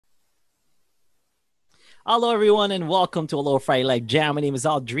Hello, everyone, and welcome to Aloha Friday Live Jam. My name is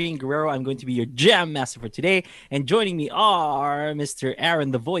Aldrin Guerrero. I'm going to be your jam master for today. And joining me are Mr. Aaron,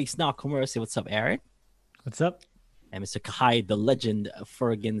 the voice, Nakamura. Say what's up, Aaron. What's up? And Mr. Kahai, the legend,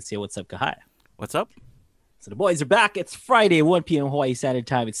 Furgan. Say what's up, Kahai. What's up? So the boys are back. It's Friday, 1 p.m. Hawaii Standard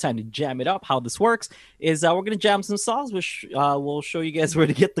Time. It's time to jam it up. How this works is we're going to jam some songs, which we'll show you guys where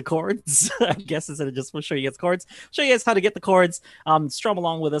to get the chords. I guess instead of just we'll show you guys chords. Show you guys how to get the chords. Strum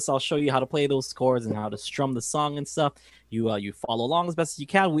along with us. I'll show you how to play those chords and how to strum the song and stuff. You follow along as best as you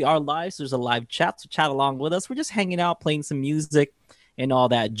can. We are live, so there's a live chat, so chat along with us. We're just hanging out, playing some music and all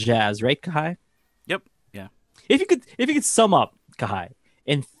that jazz, right, Kahai? Yep. Yeah. If you could sum up, Kahai,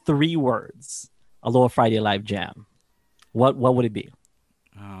 in 3 words, Aloha Friday Live Jam, what would it be?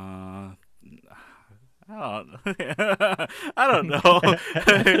 I don't know.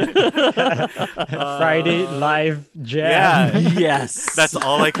 Friday live jam. Yeah. Yes. That's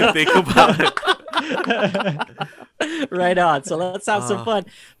all I could think about. Right on. So let's have some fun.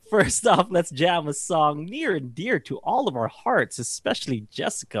 First off, let's jam a song near and dear to all of our hearts, especially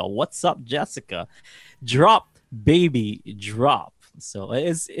Jessica. What's up, Jessica? Drop, baby, drop. So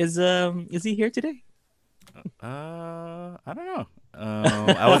is he here today? I don't know.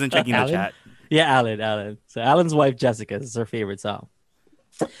 I wasn't checking the chat. Yeah, Alan. So Alan's wife Jessica, this is her favorite song.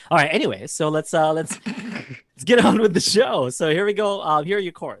 All right. Anyway, so let's get on with the show. So here we go. Here are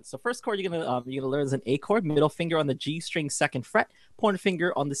your chords. So first chord you're gonna learn is an A chord, middle finger on the G string, 2nd fret, pointer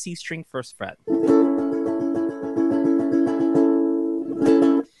finger on the C string, 1st fret.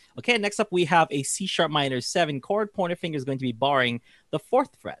 Okay, next up we have a C sharp minor 7 chord. Pointer finger is going to be barring the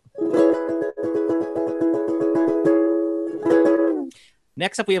 4th fret.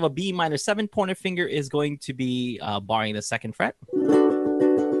 Next up we have a B minor 7. Pointer finger is going to be barring the 2nd fret.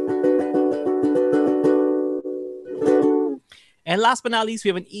 And last but not least, we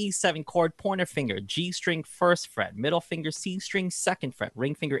have an E7 chord, pointer finger, G string, 1st fret, middle finger, C string, 2nd fret,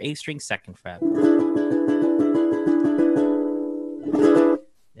 ring finger, A string, 2nd fret.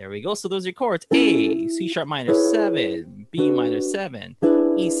 There we go. So those are your chords. A, C sharp minor 7, B minor 7,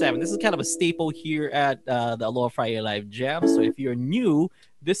 E7. This is kind of a staple here at the Aloha Friday Live Jam. So if you're new,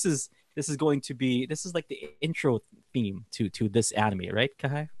 this is like the intro theme to this anime, right,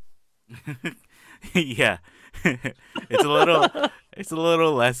 Kahai? Yeah. It's a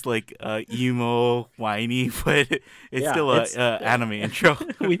little less like emo whiny, but it's still a anime intro.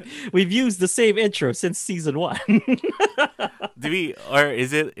 We've used the same intro since season 1.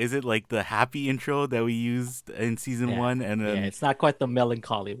 Is it like the happy intro that we used in season 1 and then it's not quite the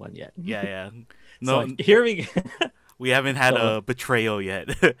melancholy one yet. Yeah. No, so here we go. We haven't had a betrayal yet.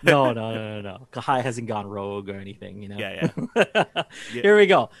 No. Kahai hasn't gone rogue or anything, you know? Yeah. Here we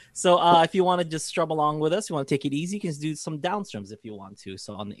go. So if you want to just strum along with us, you want to take it easy, you can just do some down strums if you want to.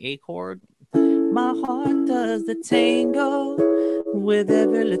 So on the A chord, my heart does the tango with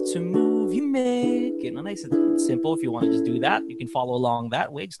every little move you make. You know, nice and simple. If you want to just do that, you can follow along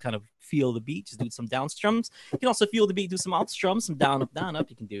that way. Just kind of feel the beat. Just do some down strums. You can also feel the beat, do some out strums, some down,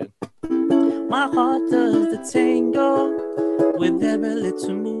 up. You can do my heart does the tango with every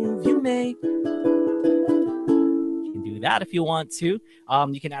little move you make. You can do that if you want to.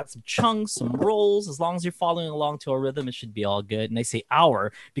 You can add some chunks, some rolls. As long as you're following along to a rhythm, it should be all good. And I say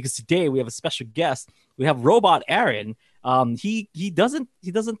our because today we have a special guest. We have Robot Aaron. He doesn't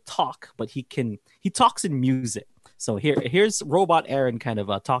talk, but he talks in music. So here's Robot Aaron kind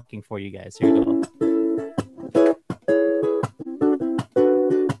of talking for you guys. Here you go.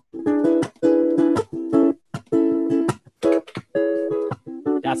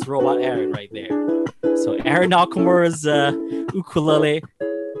 That's Robot Aaron right there. So Aaron Nakamura's ukulele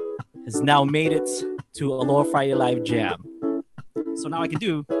has now made it to Aloha Friday Live Jam. So now I can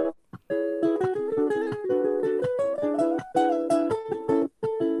do.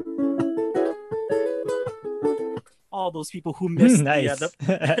 All those people who missed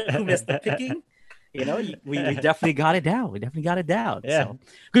who missed the picking. You know, we definitely got it down. Yeah. So,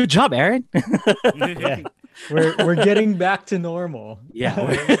 good job, Aaron. Yeah. We're getting back to normal.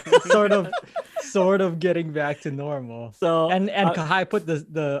 Yeah. sort of getting back to normal. So and Kahai put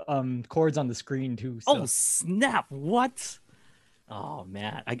the chords on the screen too. So. Oh snap! What? Oh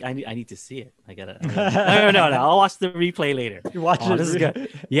man, I need to see it. I gotta. No. I'll watch the replay later. You watch it. This is good.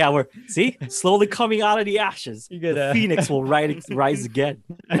 Yeah, we're slowly coming out of the ashes. The phoenix will rise again.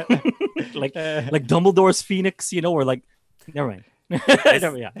 like Dumbledore's phoenix. You know, or like. Never mind.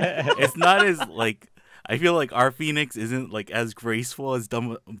 It's not as like. I feel like our Phoenix isn't like as graceful as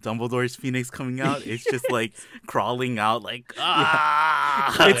Dumbledore's Phoenix coming out. It's just like crawling out like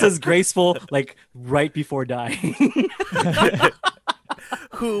It's as graceful like right before dying.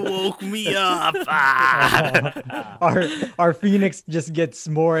 Who woke me up? Ah! Our Phoenix just gets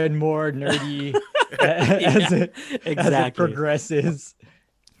more and more nerdy as it exactly. progresses.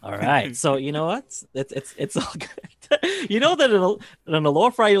 All right. So you know what? It's all good. You know that an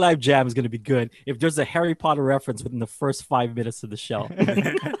Aloha Friday Live Jam is going to be good if there's a Harry Potter reference within the first 5 minutes of the show.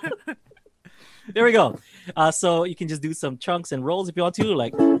 There we go. So you can just do some chunks and rolls if you want to.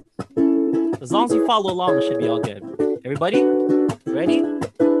 Like, as long as you follow along, it should be all good. Everybody, ready?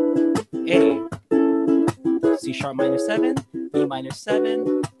 A, C sharp minor 7, E minor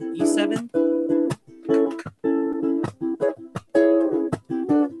 7, E7.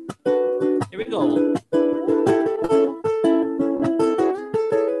 Here we go.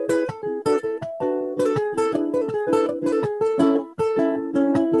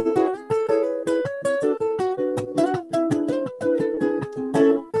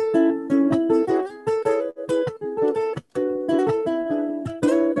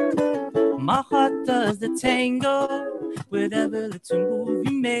 My heart does the tango with every little move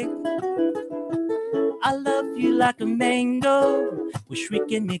you make. I love you like a mango. Wish we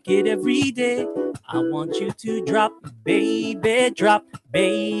can make it every day. I want you to drop, baby, drop,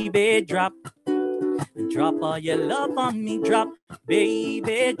 baby, drop. Drop all your love on me, drop,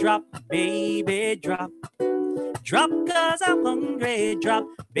 baby, drop, baby, drop. Drop cause I'm hungry, drop,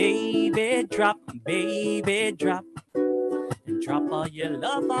 baby, drop, baby, drop. And drop all your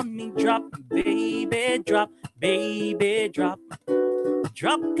love on me, drop, baby, drop, baby, drop.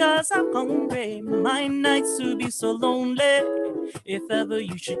 Drop cause I'm hungry, my nights will be so lonely. If ever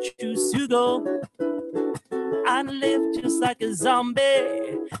you should choose to go, I live just like a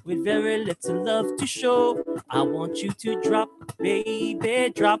zombie with very little love to show. I want you to drop,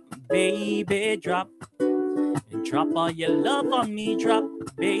 baby, drop, baby, drop. And drop all your love on me, drop,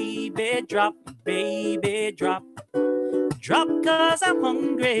 baby, drop, baby, drop. Drop cause I'm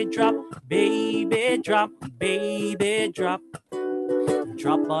hungry, drop, baby, drop, baby, drop.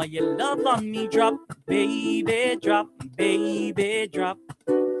 Drop all your love on me, drop, baby, drop, baby, drop.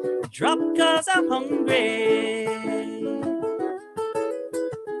 Drop cause I'm hungry.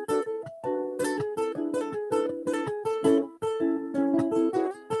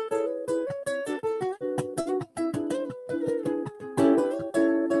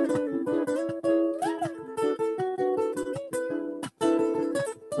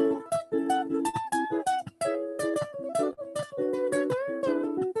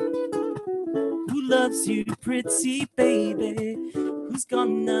 Who loves you, pretty baby? Who's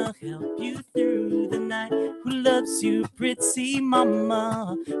gonna help you through the night? Who loves you, pretty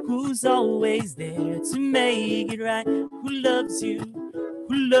mama? Who's always there to make it right? Who loves you?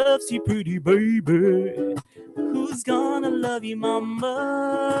 Who loves you, pretty baby? Who's gonna love you,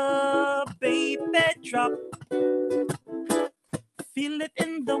 mama? Baby, drop. Feel it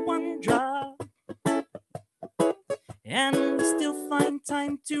in the one drop. And we still find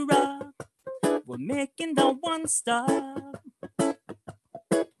time to rock. We're making the one stop.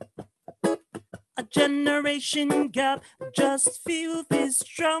 A generation gap, just feel this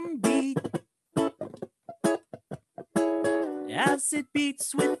drum beat as it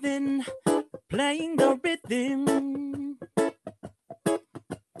beats within, playing the rhythm,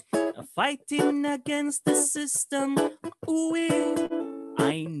 fighting against the system. Ooh,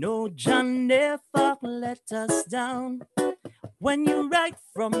 I know John never let us down. When you right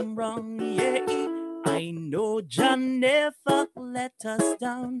from wrong, yeah, I know John never let us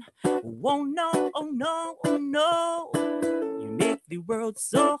down. Oh no, oh no, oh no. You make the world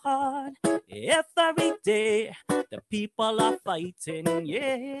so hard. Every day the people are fighting,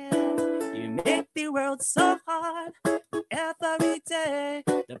 yeah. You make the world so hard. Every day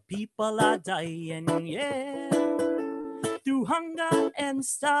the people are dying, yeah. Through hunger and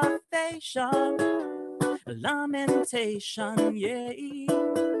starvation, lamentation, yeah.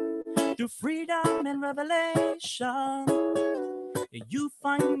 Through freedom and revelation, you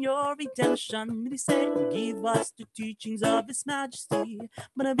find your redemption. They say, give us the teachings of His Majesty,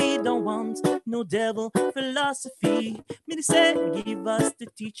 but we don't want no devil philosophy. They say, give us the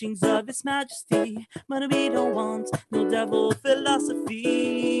teachings of His Majesty, but we don't want no devil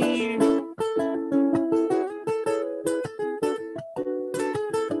philosophy.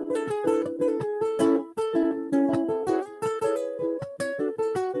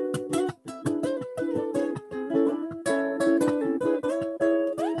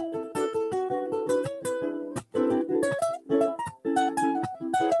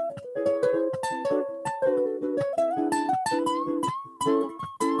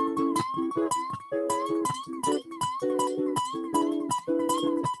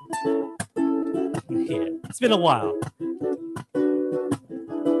 Yeah, it's been a while.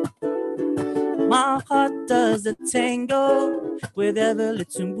 My heart does the tango with every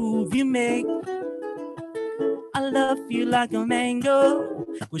little move you make. I love you like a mango.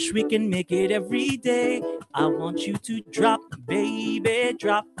 Wish we can make it every day. I want you to drop, baby,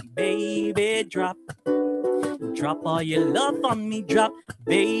 drop, baby, drop. Drop all your love on me, drop,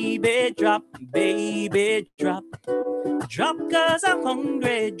 baby, drop, baby, drop. Drop cause I'm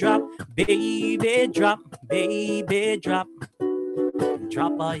hungry, drop, baby, drop, baby, drop.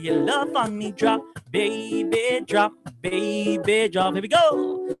 Drop all your love on me, drop, baby, drop, baby, drop. Here we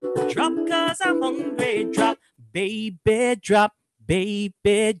go. Drop cause I'm hungry, drop, baby, drop,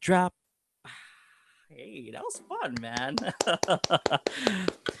 baby, drop. Hey, that was fun, man.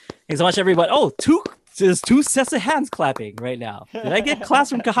 Thanks so much, everybody. Oh, there's two sets of hands clapping right now. Did I get claps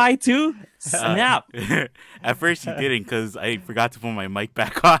from Kahai too? Snap. At first you didn't because I forgot to put my mic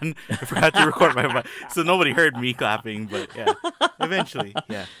back on. I forgot to record my mic. So nobody heard me clapping, but yeah. Eventually.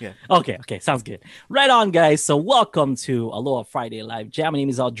 Yeah. Okay. Sounds good. Right on, guys. So welcome to Aloha Friday Live Jam. My name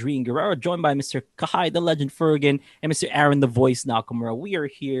is Aldrine Guerrero, joined by Mr. Kahai, the legend Fergan, and Mr. Aaron, the voice Nakamura. We are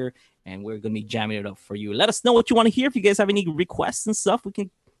here and we're going to be jamming it up for you. Let us know what you want to hear. If you guys have any requests and stuff, we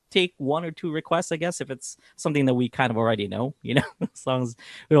can take one or two requests, I guess, if it's something that we kind of already know, as long as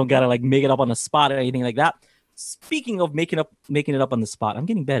we don't gotta like make it up on the spot or anything like that. Speaking of making it up on the spot, I'm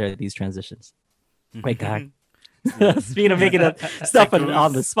getting better at these transitions. Right, guy? Speaking of making up stuff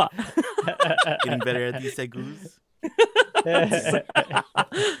on the spot. Getting better at these segus.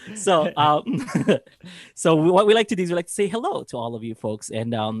 So what we like to do is we like to say hello to all of you folks,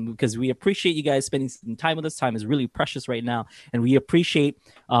 and because we appreciate you guys spending some time with us. Time is really precious right now, and we appreciate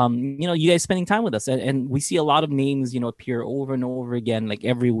you guys spending time with us, and we see a lot of names appear over and over again like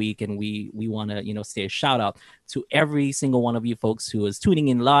every week, and we want to say a shout out to every single one of you folks who is tuning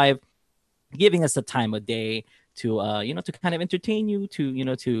in live, giving us the time of day to to kind of entertain you,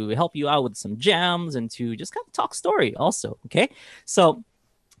 to help you out with some jams, and to just kind of talk story also. Okay, so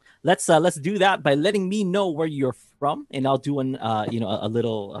let's do that by letting me know where you're from, and I'll do a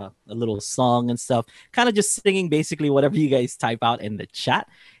little song and stuff, kind of just singing basically whatever you guys type out in the chat.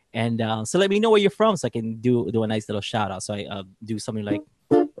 And so let me know where you're from so I can do a nice little shout out. So I do something like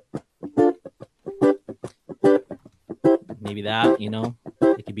maybe that,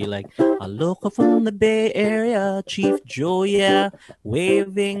 it could be like, aloha from the Bay Area, Chief Joe, yeah,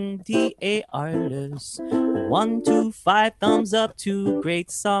 waving DARless. 1, 2, 5, thumbs up, 2,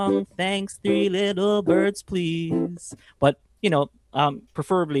 great song, thanks, 3 little birds, please. But,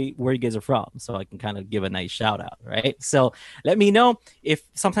 preferably where you guys are from, so I can kind of give a nice shout out, right? So let me know if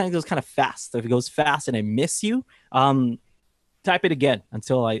sometimes it goes kind of fast. If it goes fast and I miss you, type it again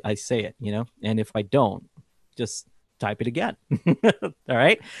until I say it, and if I don't, just type it again. All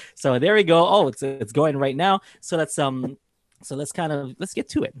right, so there we go. Oh, it's going right now. So let's get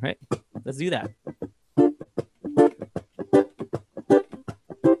to it, right? Let's do that.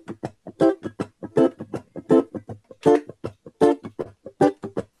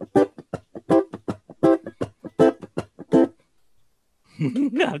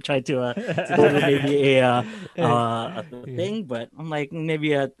 I'm trying to do maybe a thing, but I'm like,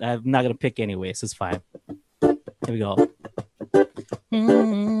 maybe I'm not gonna pick anyway, so it's fine. Here we go.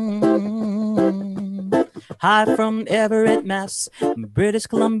 Hi from Everett, Mass, British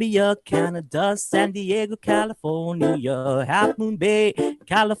Columbia, Canada, San Diego, California, Half Moon Bay,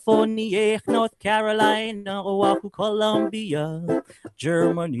 California, North Carolina, Oahu, Colombia,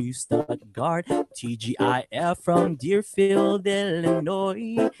 Germany, Stuttgart, TGIF from Deerfield,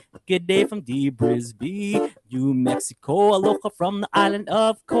 Illinois, good day from Brisbane, New Mexico, aloha from the island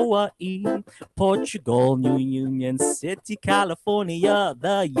of Kauai, Portugal, New Union City, California,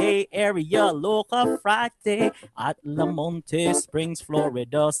 the Yay area, aloha Friday, Atlamonte Springs,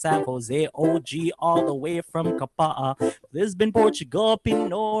 Florida, San Jose, OG, all the way from Kapa'a, Lisbon, Portugal,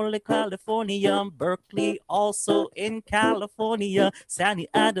 Pinole, California, Berkeley, also in California, Sunny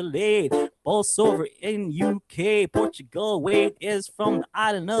Adelaide, Bolsover in UK, Portugal, Wade is from the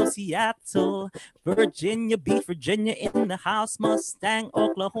island of Seattle, Virginia Beach, Virginia in the house, Mustang,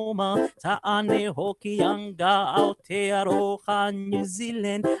 Oklahoma, Ta'ane, Hokianga, Aotearoa, New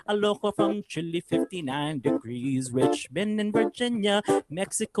Zealand, aloha from Chile, 59 degrees, Richmond in Virginia,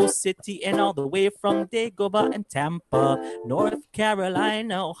 Mexico City, and all the way from Dagobah and Tampa, North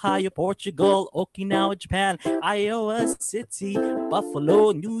Carolina, Ohio, Portugal, Okinawa, Japan, Iowa City,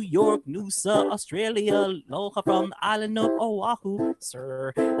 Buffalo, New York, Noosa, Australia, aloha from the island of Oahu,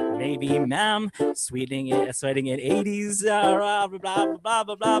 sir, maybe ma'am, Sweden sweating in 80s, blah, blah, blah, blah,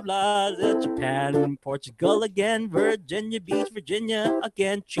 blah, blah, blah. Japan, Portugal again, Virginia Beach, Virginia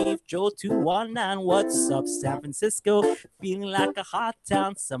again, Chief Joe 219. What's up, San Francisco? Feeling like a hot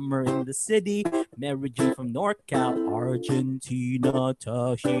town, summer in the city. Mary G from NorCal, Argentina,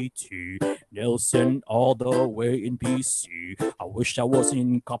 Tahiti. Nelson all the way in BC. I wish I was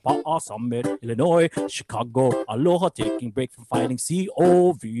in Kapaa Summit, Illinois, Chicago, Aloha, taking break from fighting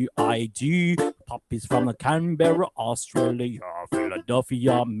COVID. Puppies from the Canberra, Australia,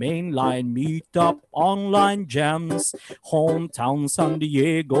 Philadelphia, mainline meetup, online jams, hometown San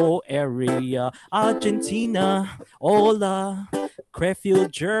Diego area, Argentina, Hola,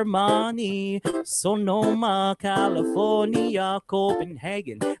 Crefeld, Germany, Sonoma, California,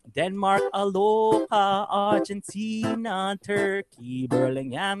 Copenhagen, Denmark, Aloha, Argentina, Turkey,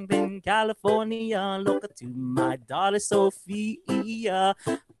 Burlingame, California, look to my daughter Sophia,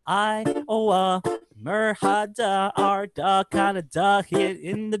 Iowa, Merhada, Arda, Canada, here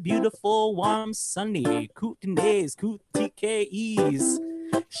in the beautiful, warm, sunny Kootenays, Kootenays.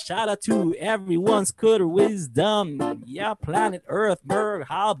 Shout out to everyone's good wisdom. Yeah, planet Earth, Merg,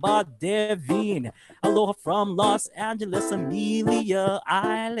 how about Devin? Aloha from Los Angeles, Amelia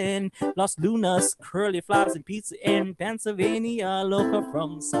Island, Los Lunas, curly flies and pizza in Pennsylvania. Aloha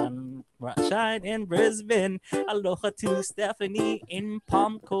from Sunshine in Brisbane. Aloha to Stephanie in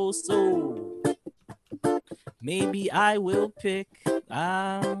Palm Coast. So maybe I will pick.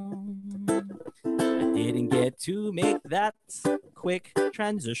 I didn't get to make that quick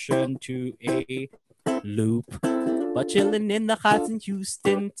transition to a loop. But chilling in the heights in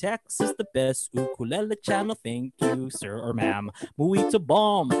Houston, Texas, the best ukulele channel. Thank you, sir or ma'am. Muito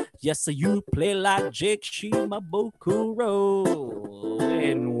bomb. Yes, sir, you play like Jake Shimabukuro.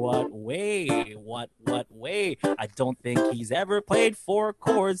 In what way? What way? I don't think he's ever played 4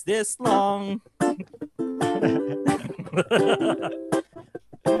 chords this long.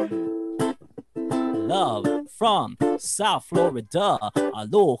 Love from South Florida.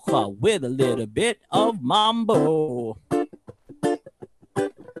 Aloha with a little bit of mambo.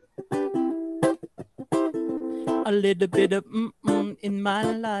 A little bit of in my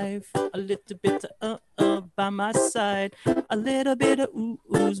life. A little bit of by my side. A little bit of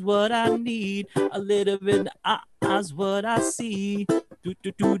ooh's what I need. A little bit of ah's what I see. Do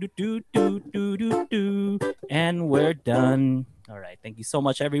do do do do do do do do. And we're done. All right. Thank you so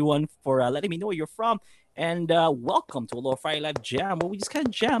much, everyone, for letting me know where you're from. And welcome to Aloha Friday Live Jam, where we just kind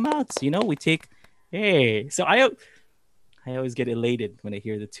of jam out. You know, we take, hey. So I always get elated when I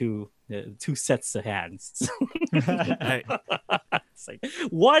hear the two sets of hands. It's like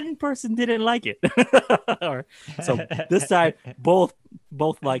one person didn't like it. So this time, both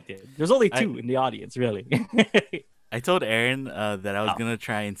liked it. There's only 2 in the audience, really. I told Aaron that I was gonna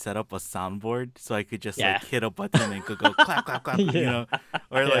try and set up a soundboard so I could just like hit a button and go clap clap clap, you know,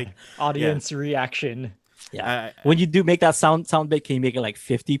 or like audience reaction. Yeah. When you do make that sound bit, can you make it like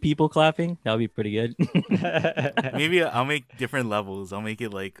 50 people clapping? That would be pretty good. Maybe I'll make different levels. I'll make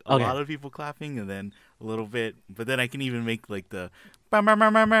it like a lot of people clapping and then a little bit, but then I can even make like the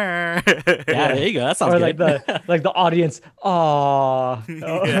yeah, there you go. That sounds good. Like the audience, aww.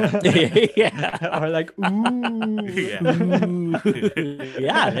 Yeah. Or like, ooh.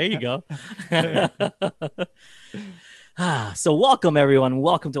 Yeah, there you go. So welcome, everyone.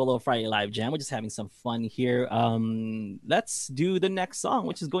 Welcome to Aloha Friday Live Jam. We're just having some fun here. Let's do the next song,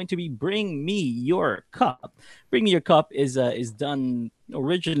 which is going to be Bring Me Your Cup. Bring Me Your Cup is done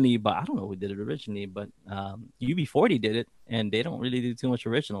originally, but I don't know who did it originally, but UB40 did it, and they don't really do too much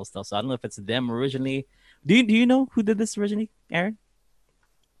original stuff. So I don't know if it's them originally. Do you know who did this originally, Aaron?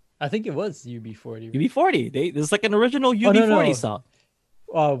 I think it was UB40. UB40. There's like an original UB40 song.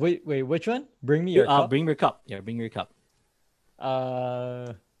 Wait, which one? Bring Me Your Cup? Bring Me Your Cup. Yeah, Bring Me Your Cup.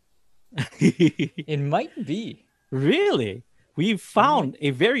 It might be. Really? We've found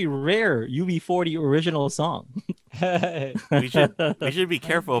a very rare UB40 original song. we should be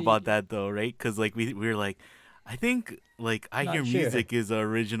careful about that though, right? Because like we're like, I think like I Hear Music is the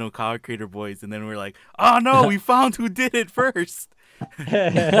original Kyle Creator Boys, and then we're like, oh no, we found who did it first.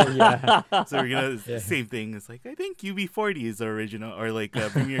 Yeah. So we're gonna same thing. It's like I think UB40 is the original, or like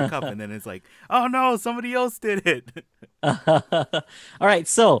Bring Me Your Cup, and then it's like, oh no, somebody else did it. All right,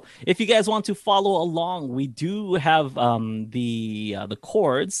 so if you guys want to follow along, we do have the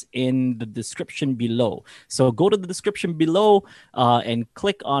chords in the description below. So go to the description below and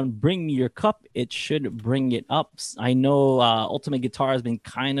click on Bring Me Your Cup. It should bring it up. I know Ultimate Guitar has been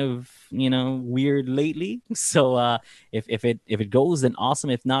kind of weird lately. So if it goes, then awesome.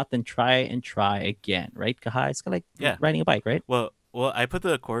 If not, then try again. Right, Kahai? It's like riding a bike, right? Well, Well, I put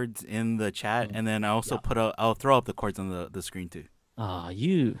the chords in the chat, and then I also I'll throw up the chords on the screen too.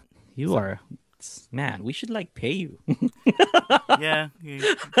 You are, man. We should like pay you. Yeah,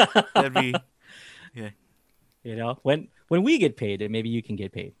 that'd be, yeah. You know, when we get paid, maybe you can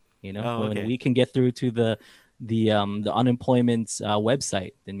get paid. You know, when we can get through to the unemployment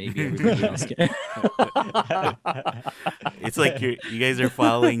website, then maybe everybody else can. It's like you guys are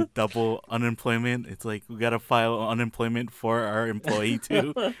filing double unemployment. It's like we gotta file unemployment for our employee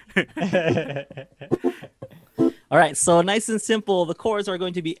too. All right, so nice and simple. The chords are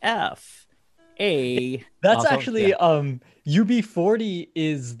going to be F, A. That's actually UB40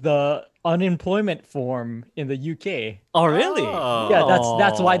 is the unemployment form in the UK. Oh, really? Yeah,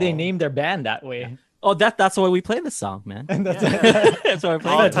 that's why they named their band that way. Oh, that's why we play the song, man. And that's why we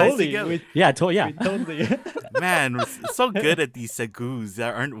play it. Totally. Totally. Man, we're so good at these segus,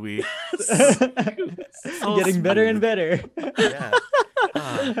 aren't we? Getting better and better. Yeah.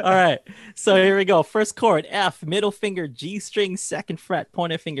 All right, so here we go. First chord, F, middle finger, G string, second fret,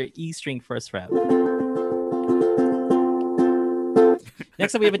 pointer finger, E string, first fret.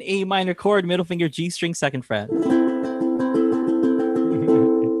 Next up, we have an A minor chord, middle finger, G string, second fret.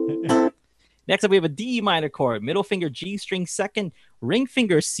 Next up, we have a D minor chord, middle finger, G string, second, ring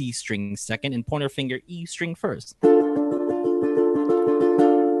finger, C string, second, and pointer finger, E string, first.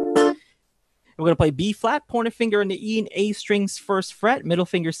 We're going to play B flat, pointer finger in the E and A strings, first fret, middle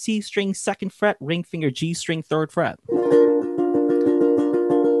finger, C string, second fret, ring finger, G string, third fret.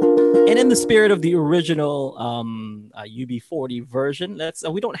 And in the spirit of the original UB40 version,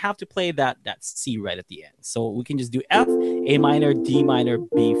 we don't have to play that C right at the end. So we can just do F, A minor, D minor,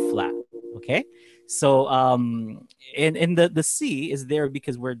 B flat. Okay, so in the C is there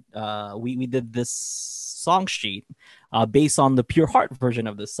because we did this song sheet based on the Pure Heart version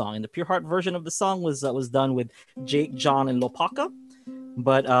of the song, and the Pure Heart version of the song was done with Jake, John, and Lopaka,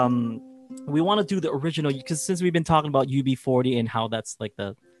 but we want to do the original because since we've been talking about UB40 and how that's like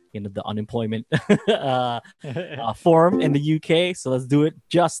the unemployment form in the UK, so let's do it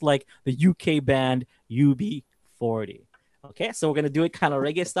just like the UK band UB40. Okay, so we're going to do it kind of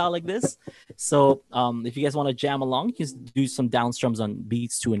reggae style like this. So if you guys want to jam along, you can do some down strums on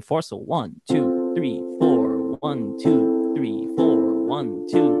beats 2 and 4. So 1, 2, 3, 4, 1, 2, 3, 4, 1,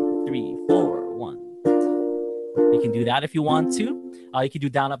 2, 3, 4, 1. You can do that if you want to. You can do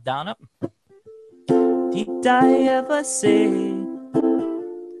down, up, down, up. Did I ever say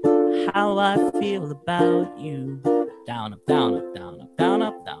how I feel about you? Down, up, down, up, down, up, down,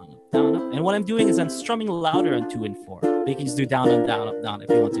 up, down, up, down, up. And what I'm doing is I'm strumming louder on 2 and 4. But you can just do down, up, down, up, down if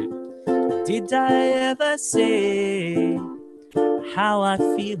you want to. Did I ever say how I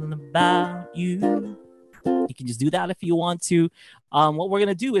feel about you? You can just do that if you want to. What we're going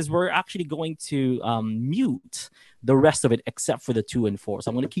to do is we're actually going to mute the rest of it except for the 2 and 4. So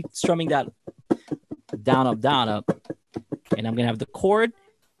I'm going to keep strumming that down, up, down, up. And I'm going to have the chord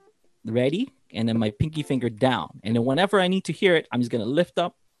ready and then my pinky finger down. And then whenever I need to hear it, I'm just going to lift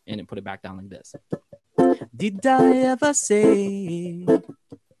up and then put it back down like this. Did I ever say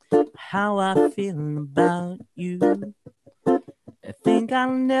how I feel about you? I think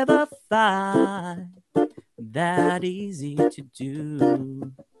I'll never find that easy to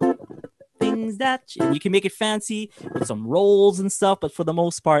do. Things that you can make it fancy with some rolls and stuff, but for the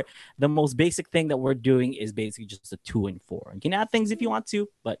most part, the most basic thing that we're doing is basically just a 2 and 4. You can add things if you want to,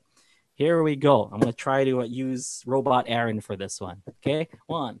 but here we go. I'm going to try to use Robot Aaron for this one. Okay,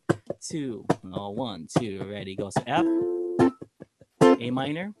 1, 2, 1, 2, ready, go. So F, A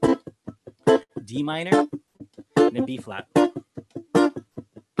minor, D minor, and then B flat.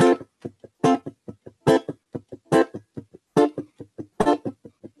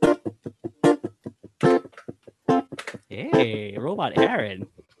 Hey, Robot Aaron.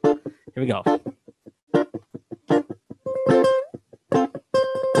 Here we go.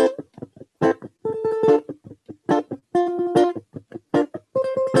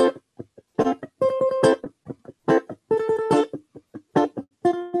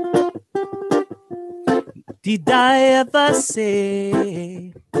 Did I ever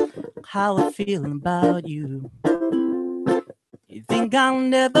say how I feel about you? You think I'll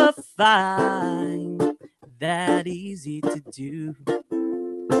never find that easy to do?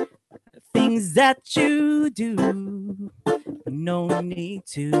 Things that you do, no need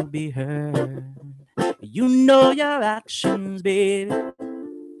to be heard. You know your actions, baby,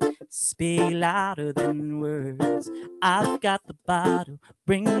 speak louder than words. I've got the bottle,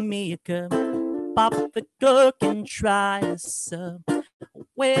 bring me a cup. Pop the cork and try a sub.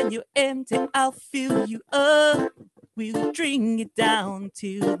 When you're empty, I'll fill you up. We'll drink it down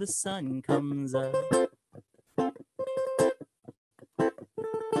till the sun comes up.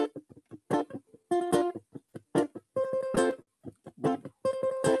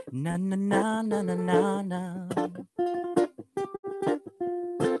 Na na na na na na na.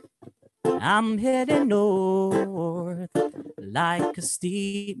 I'm heading north like a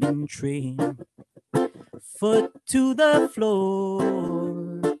steaming train, foot to the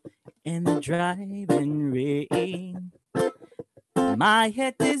floor in the driving rain. My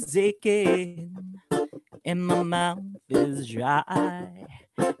head is aching and my mouth is dry.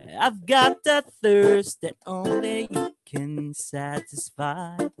 I've got the thirst that only you can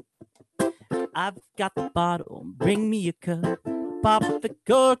satisfy. I've got the bottle, bring me a cup. Pop the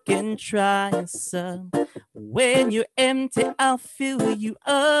cork and try some. When you're empty, I'll fill you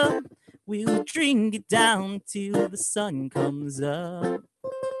up. We'll drink it down till the sun comes up.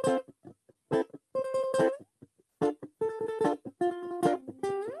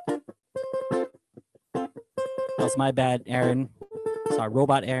 That's my bad, Aaron. Sorry,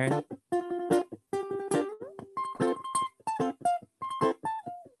 Robot Aaron.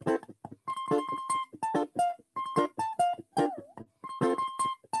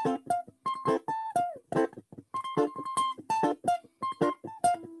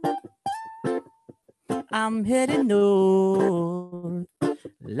 I'm heading north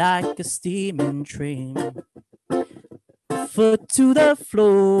like a steaming train, foot to the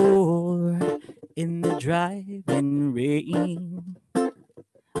floor in the driving rain.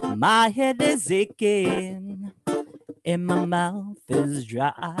 My head is aching and my mouth is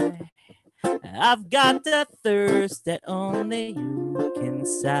dry. I've got the thirst that only you can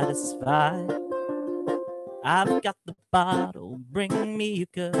satisfy. I've got the bottle, bring me a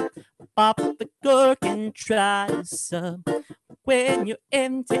cup. Pop the cork and try some. When you're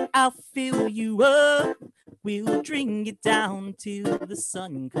empty, I'll fill you up. We'll drink it down till the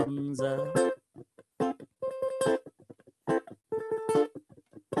sun comes up.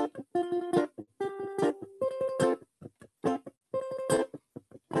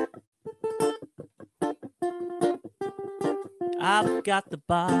 I've got the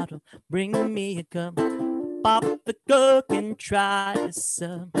bottle, bring me a cup. Pop the cork and try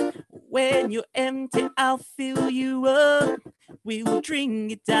some. When you're empty, I'll fill you up. We'll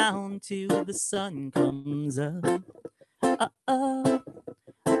drink it down till the sun comes up.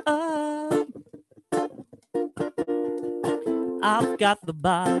 I've got the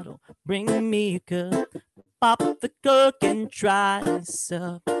bottle, bring me a cup. Pop the cork and try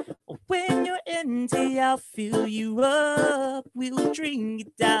some. When you're empty, I'll fill you up. We'll drink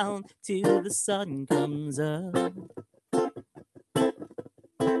it down till the sun comes up.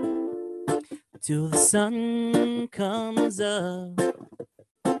 Till the sun comes up.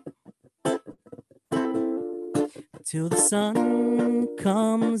 Till the sun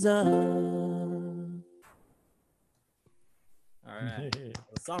comes up. All right.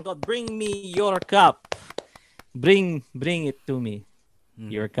 The song called "Bring Me Your Cup." Bring it to me.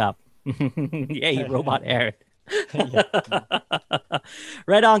 Your cup. Yay, Robot Aaron.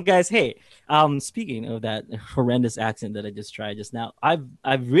 Right on, guys. Hey, speaking of that horrendous accent that I just tried just now, I've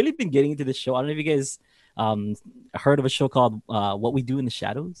really been getting into this show. I don't know if you guys heard of a show called What We Do in the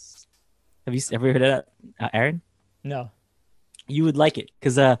Shadows. Have you ever heard of that, Aaron? No. You would like it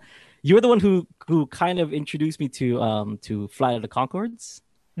because you were the one who kind of introduced me to Flight of the Conchords.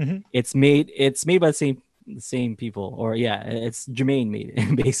 Mm-hmm. It's made by the same people, or it's Jermaine made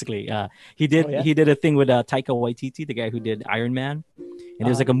it, basically. He did a thing with Taika Waititi, the guy who did Iron Man, and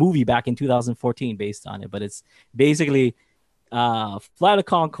there's like a movie back in 2014 based on it, but it's basically Flight of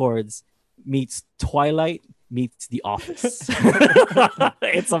Conchords meets Twilight meets The Office.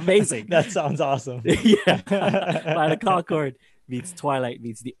 It's amazing. That sounds awesome. Yeah. Flight of Conchord meets Twilight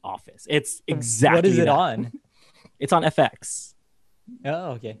meets The Office. It's exactly what is it that. on? It's on FX.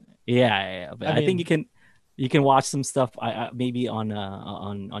 Oh, okay. Yeah. But I think you can watch some stuff maybe on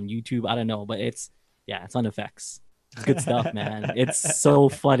YouTube. I don't know, but it's on FX. It's good stuff, man. It's so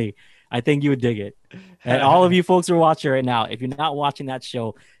funny. I think you would dig it. And all of you folks who are watching right now, if you're not watching that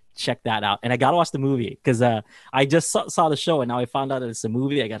show, check that out. And I gotta watch the movie because I just saw the show and now I found out that it's a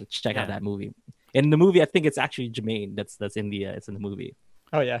movie. I gotta check out that movie. In the movie, I think it's actually Jermaine that's in the it's in the movie.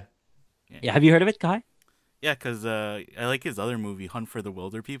 Oh yeah. Have you heard of it, Kai? Yeah, because I like his other movie, Hunt for the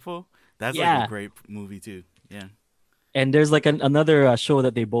Wilder People. That's like a great movie too. Yeah. And there's like another show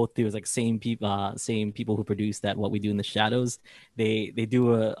that they both do. It's like same people who produce that What We Do in the Shadows. They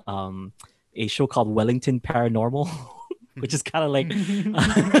do a show called Wellington Paranormal, which is kind of like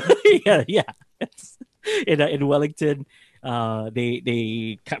It's, in Wellington,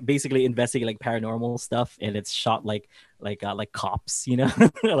 they basically investigate like paranormal stuff, and it's shot like cops, you know,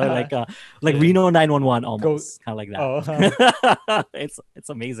 like Reno 911 almost, kind of like that. Oh, It's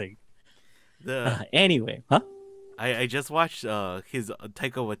amazing. The Anyway, huh? I just watched his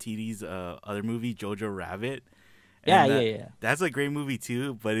Taika Waititi's other movie, Jojo Rabbit. Yeah, And yeah. that's a great movie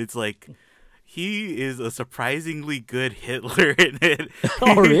too, but it's like he is a surprisingly good Hitler in it.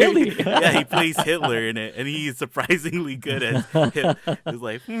 Oh, really? Yeah, he plays Hitler in it, and he's surprisingly good at him. It's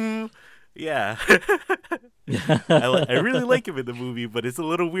like, yeah. I really like him in the movie, but it's a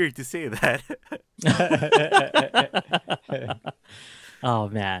little weird to say that. Oh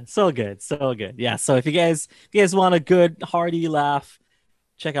man, so good, so good. Yeah. So if you guys want a good hearty laugh,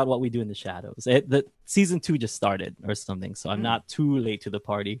 check out What We Do in the Shadows. The season 2 just started or something, so I'm not too late to the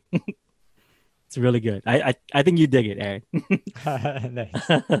party. It's really good. I think you dig it, Aaron. Nice.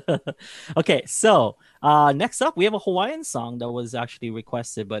 Okay, so next up we have a Hawaiian song that was actually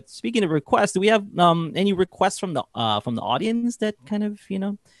requested. But speaking of requests, do we have any requests from the audience that kind of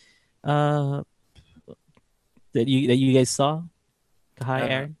uh that you guys saw? Hi,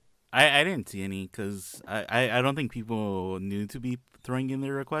 Aaron. I didn't see any because I don't think people knew to be throwing in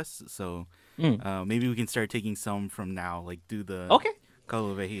their requests. So maybe we can start taking some from now, like do the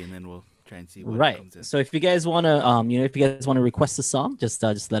Uluwehi, and then we'll try and see what comes in. So if you guys want to if you guys want to request a song, just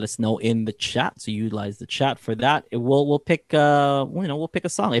let us know in the chat. So utilize the chat for that. We'll pick we'll pick a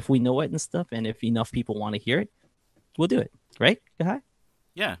song if we know it and stuff, and if enough people want to hear it, we'll do it. Right? Hi.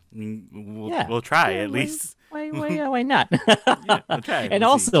 Yeah, I mean, we'll try at least. Why not? Yeah, we'll try. And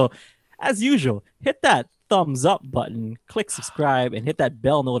also, as usual, hit that thumbs up button, click subscribe, and hit that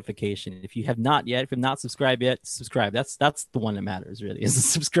bell notification. If you have not subscribed yet, subscribe. That's the one that matters, really, is the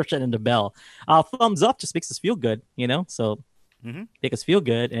subscription and the bell. Thumbs up just makes us feel good, so make us feel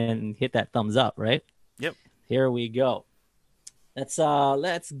good and hit that thumbs up, right? Yep. Here we go.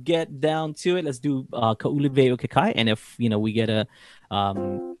 Let's get down to it. Let's do Uluwehi O Ke Kai, and if we get a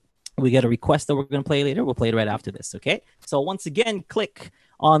request that we're going to play later, we'll play it right after this. Okay, so once again, click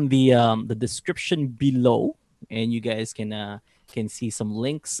on the description below, and you guys can see some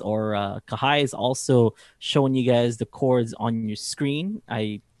links, or Kahai is also showing you guys the chords on your screen,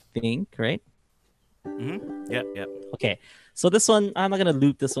 I think, right? Yep. Okay, so this one, I'm not going to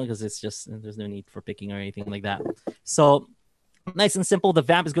loop this one because it's just, there's no need for picking or anything like that. So nice and simple. The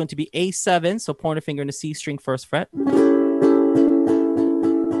vamp is going to be A7, so pointer finger in the C string, first fret.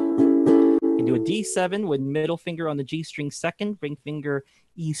 Do a D7 with middle finger on the G string second, ring finger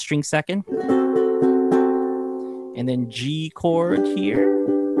E string second, and then G chord here.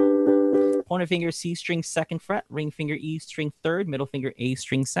 Pointer finger C string second fret, ring finger E string third, middle finger A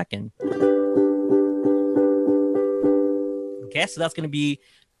string second. Okay, so that's going to be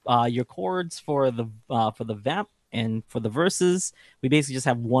your chords for the vamp. And for the verses, we basically just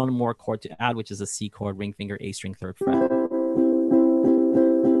have one more chord to add, which is a C chord, ring finger A string third fret.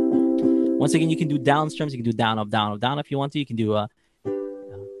 Once again, you can do down strums. You can do down, up, down, up, down if you want to. You can do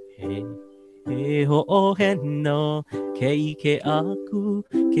hey, hey, ho, oh, he, no, ke ke aku,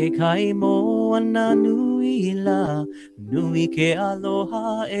 ke kai mo ana nui la, nui ke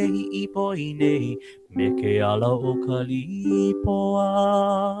aloha e ipo ine, me ke ala o kalipoa.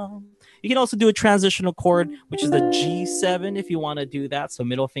 You can also do a transitional chord, which is the G7 if you want to do that. So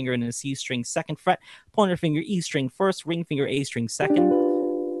middle finger in the C string second fret, pointer finger E string first, ring finger A string second.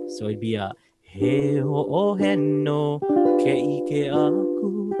 So it'd be a he o he no ke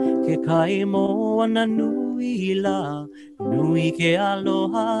aku ke kai mo ana nui la nui ke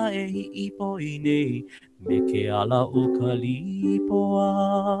aloha e ipo ine me ke ala o kalipoa.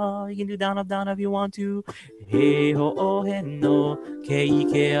 You can do down up if you want to. He o he no ke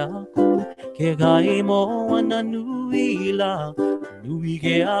aku ke kai mo ana nui la nui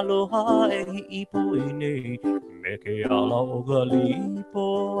ke aloha e ipo ine. Okay.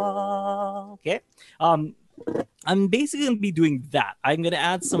 I'm basically gonna be doing that. I'm gonna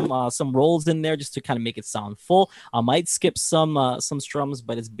add some rolls in there just to kind of make it sound full. I might skip some strums,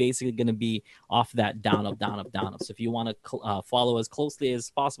 but it's basically gonna be off that down up. So if you want to follow as closely as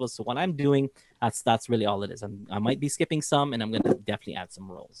possible, so what I'm doing, that's really all it is. I might be skipping some, and I'm gonna definitely add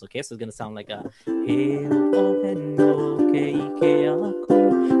some rolls. Okay, so it's gonna sound like a he o no ke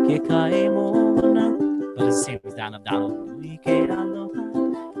aku ke kai mo na. But it's the same as down up.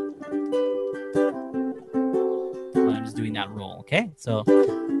 But I'm just doing that roll, okay? So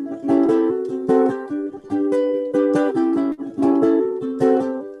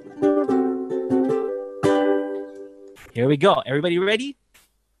here we go. Everybody ready?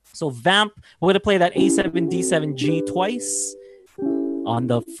 So vamp, we're gonna play that A7, D7, G twice on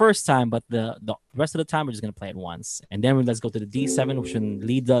the first time, but the rest of the time we're just gonna play it once, and then let's go to the D7, which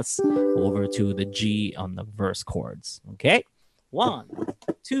leads us over to the G on the verse chords. Okay, 1,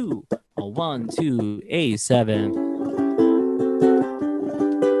 2, 1, 2, A7.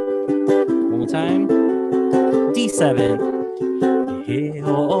 One more time. D7, 27. He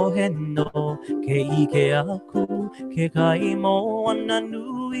o he no ke ike aku ke kai mo ana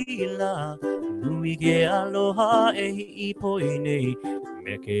nui la nui ke aloha e hi poi nei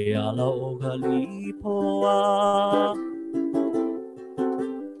me ke ala o ka lipoa.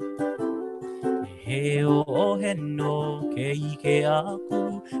 He o he no ke ike aku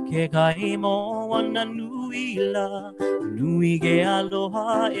ke kai mo ana nui la nui ke aloha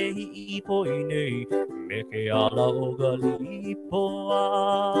e hi poi nei me ke ala o ka lipoa.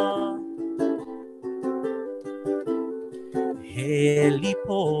 He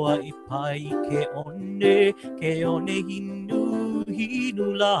lipoa I pai ke one hinu hinu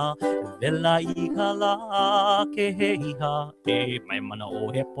la vela I ka la ke he iha e mai mana o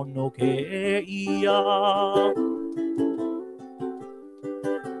he pono ke ia.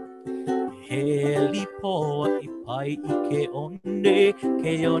 He lipoa I pai ke one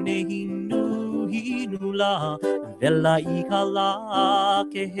hinu hinu la vela I ka la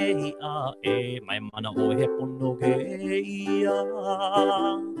ke he ia e mai mana o he pono ke ia.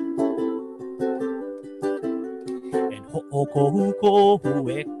 En ho'okohu kohu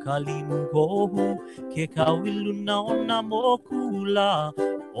e kalimu kohu ke kauiluna o na mokula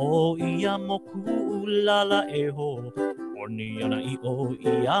o ia mokula la e ho oni ana I o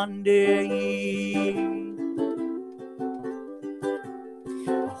I andei.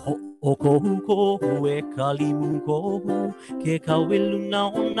 Ho'okohu kohu e kalimu kohu ke kauiluna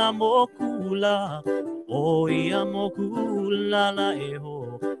o na mokula o ia mokula la e ho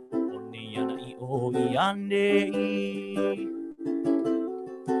oni ana I o I andei.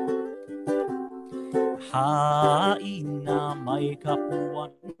 Haina mai ka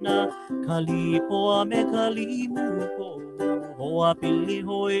puana kalipoa me kalimu kohu hoa pili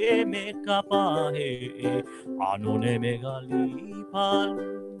hoe me ka pahe anone me kalipalu.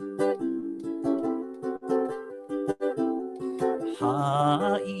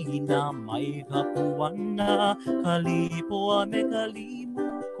 Haina mai ka puana kalipoa me kalimu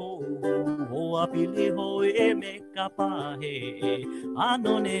kohu hoa pili hoe me ka pahe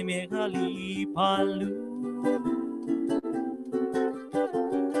anone me kalipalu.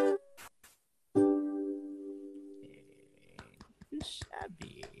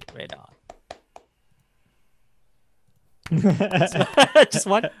 Shabby. Right on. Just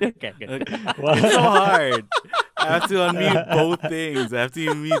one? Okay, good. It's so hard. I have to unmute both things. I have to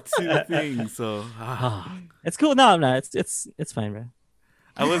unmute two things. So it's cool. No, it's fine, man.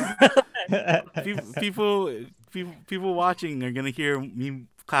 I was people watching are gonna hear me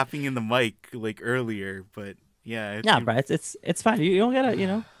clapping in the mic like earlier, but yeah. Bro, it's fine. You don't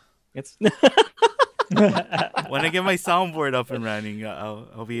gotta, it's. When I get my soundboard up and running,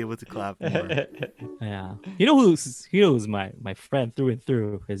 I'll be able to clap more. Yeah, who's my friend through and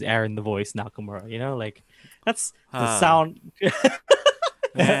through is Aaron the Voice Nakamura. Like that's the sound.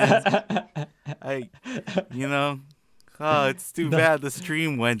 Man, oh, it's too bad the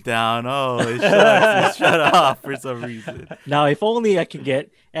stream went down. Oh, it shut off for some reason. Now, if only I could get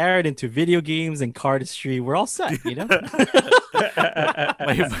Aaron into video games and cardistry, we're all set,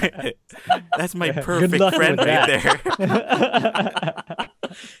 That's my perfect friend right there.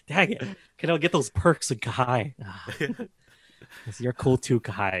 Dang it. Can I get those perks of Kai? You're cool too,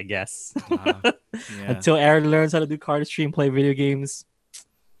 Kai, I guess. Yeah. Until Aaron learns how to do cardistry and play video games.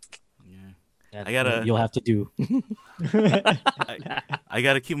 You'll have to do. I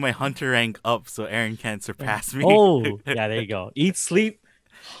gotta keep my hunter rank up so Aaron can't surpass me. Oh, yeah, there you go. Eat, sleep,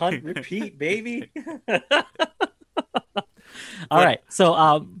 hunt, repeat, baby. All right. So,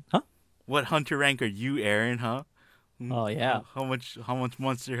 what hunter rank are you, Aaron? Huh? Oh yeah. How much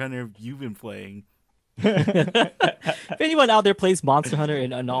Monster Hunter have you been playing? If anyone out there plays Monster Hunter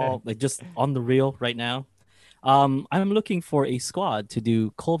and all, like just on the real right now. I'm looking for a squad to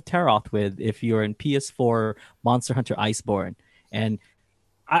do Cove Taroth with if you're in PS4 Monster Hunter Iceborne. And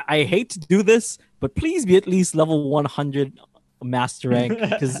I hate to do this, but please be at least level 100 master rank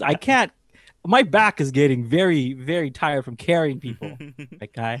because I can't. My back is getting very, very tired from carrying people.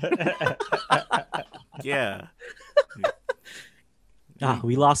 That guy. Yeah.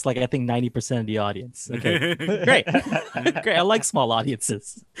 We lost I think 90% of the audience. Okay, great. I like small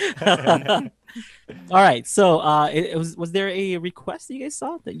audiences. All right, so was there a request that you guys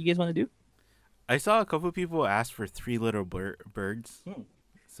saw that you guys want to do? I saw a couple of people ask for 3 little birds.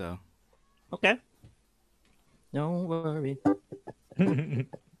 So okay, don't worry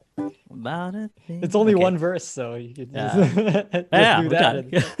about it. It's only one verse, so you could just do that.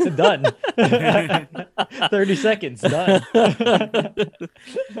 Done. 30 seconds, done.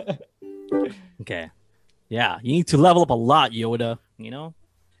 Okay. Yeah, you need to level up a lot, Yoda.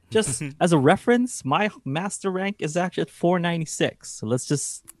 just as a reference, my master rank is actually at 496. So let's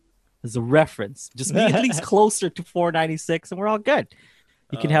just, as a reference, just be at least closer to 496, and we're all good.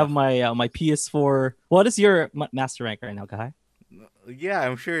 You can have my my PS4. What is your master rank right now, Kai? Yeah,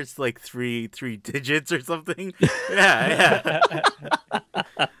 I'm sure it's like three digits or something. Yeah.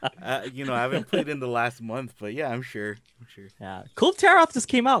 You know, I haven't played in the last month, but yeah, I'm sure. Yeah, cool. Teroth just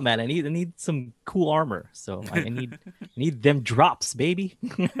came out, man. I need some cool armor, so I need them drops, baby.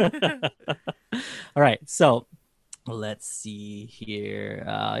 All right, so let's see here.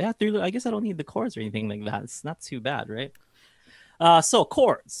 Yeah, I guess I don't need the chords or anything like that. It's not too bad, right? So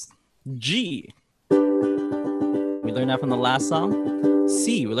chords. G. We learned that from the last song.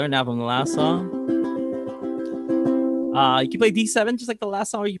 C. We learned that from the last song. You can play D7 just like the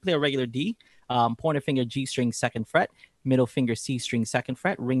last song, or you can play a regular D. Pointer finger G string 2nd fret. Middle finger C string 2nd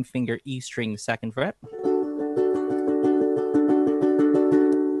fret. Ring finger E string 2nd fret.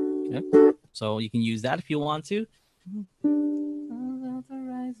 Okay. So you can use that if you want to. I'm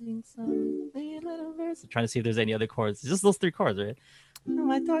trying to see if there's any other chords. It's just those 3 chords, right? On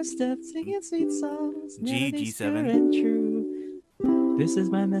my doorstep, singing sweet songs. G7. True. This is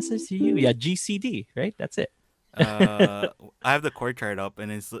my message to you. Yeah, G C D, right? That's it. I have the chord chart up,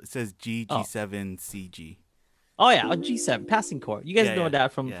 and it says G G7 C G. Oh yeah, a G7 passing chord. You guys know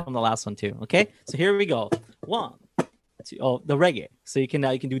that from the last one too. Okay, so here we go. 1, 2. Oh, the reggae. So you can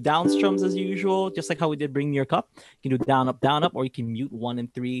do down strums as usual, just like how we did Bring Me Your Cup. You can do down up, or you can mute 1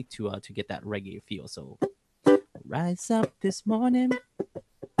 and 3 to get that reggae feel. So rise up this morning,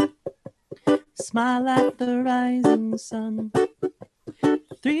 smile at the rising sun.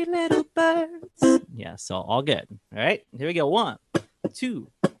 3 little birds. Yeah, so all good. All right, here we go. 1, 2,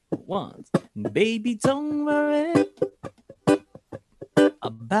 1. Baby, don't worry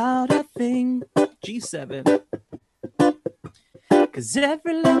about a thing. G7. 'Cause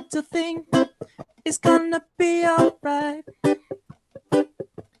every little thing is gonna be alright.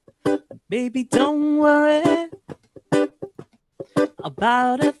 Baby, don't worry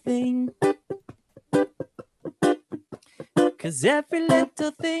about a thing. 'Cause every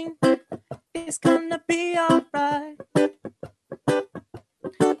little thing is gonna be alright.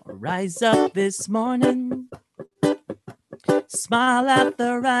 Rise up this morning, smile at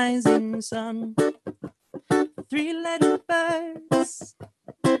the rising sun. 3 little birds,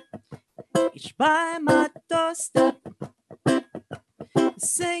 each by my doorstep,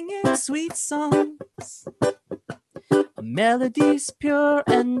 singing sweet songs. A melody's pure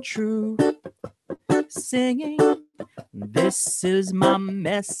and true, singing, this is my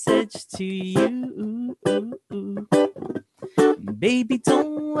message to you. Baby,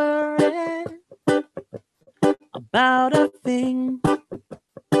 don't worry about a thing,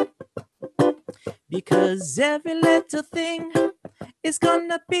 because every little thing is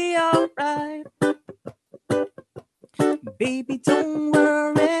gonna be alright. Baby, don't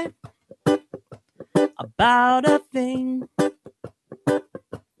worry about a thing,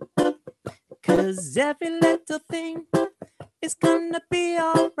 'cause every little thing is gonna be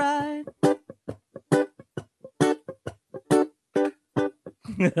alright.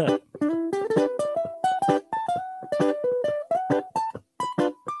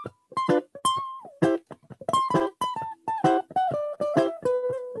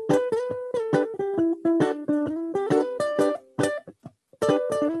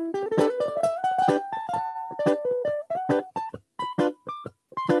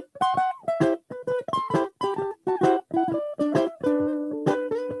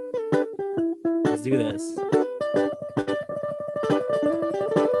 Let's do this.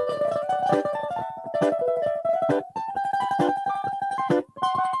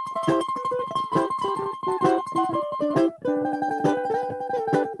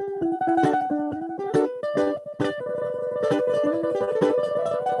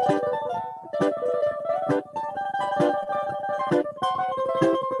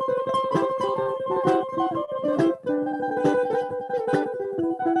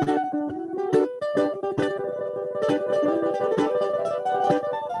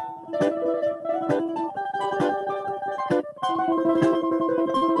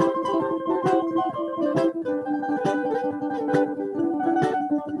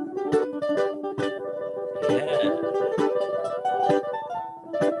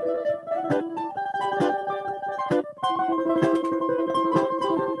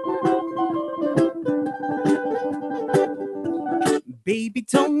 Baby,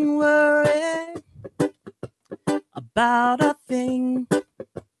 don't worry about a thing,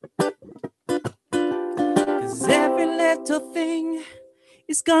 'cause every little thing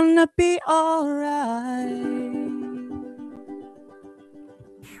is gonna be alright.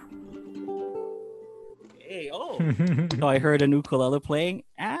 So I heard an ukulele playing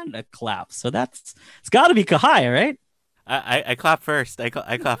and a clap. So it's got to be Kahai, right? I clap first. I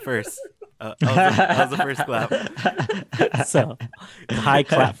clap first. That was the first clap. So Kahai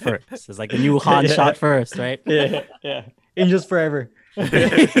clap first. It's like the new Han shot first, right? Yeah. Angels forever.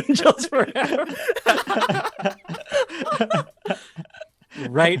 Angels forever.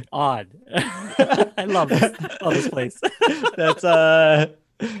 Right on. I love this place. That's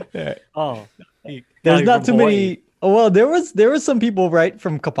Oh, there's not too many. Oh well, there was some people right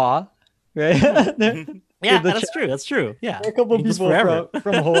from Kapa, right? Yeah, that's true. Yeah, there are a couple of people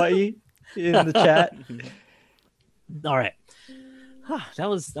from Hawaii in the chat. All right. That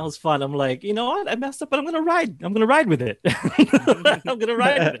was fun. I'm like, you know what? I messed up, but I'm gonna ride with it. I'm gonna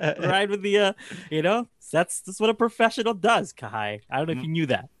ride with the that's what a professional does, Kahai. I don't know if you knew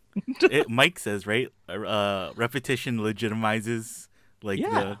that. Mike says, right? Repetition legitimizes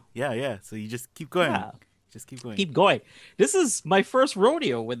yeah. So you just keep going. Yeah. Just keep going. Keep going. This is my first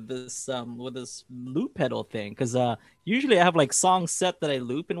rodeo with this loop pedal thing, because usually I have like songs set that I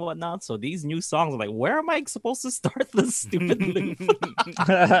loop and whatnot. So these new songs, I'm like, where am I supposed to start this stupid loop?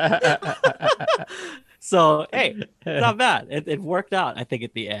 So hey, not bad. It worked out, I think,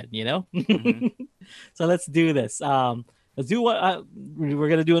 at the end. So let's do this. Let's do what we're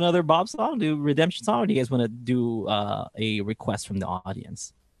gonna do another Bob song, do redemption song, or do you guys want to do a request from the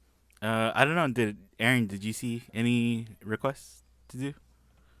audience? I don't know. Aaron, did you see any requests to do?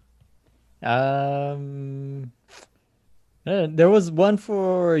 There was one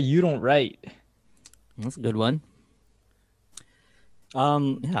for You Don't Write. That's a good one.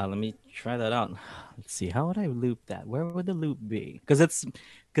 Yeah, let me try that out. Let's see. How would I loop that? Where would the loop be? Because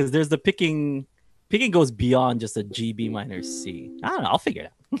there's the picking. Picking goes beyond just a G, B minor, C. I don't know. I'll figure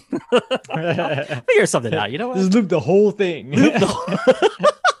it out. I'll figure something out. You know what? Just loop the whole thing.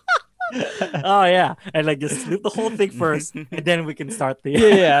 Oh yeah, and like just loop the whole thing first, and then we can start the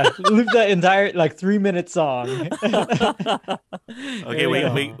loop that entire 3-minute song. Okay,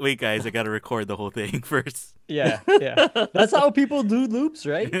 wait, guys, I gotta record the whole thing first. Yeah. That's how people do loops,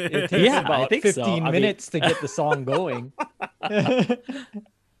 right? It takes about 15 minutes to get the song going.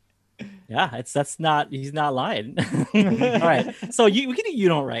 Yeah, he's not lying. All right, so we can do You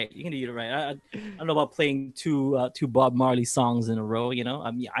Don't Write. You can do You Don't Write. I don't know about playing two Bob Marley songs in a row.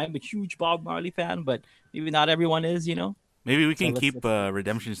 I mean, I'm a huge Bob Marley fan, but maybe not everyone is. Maybe we can keep a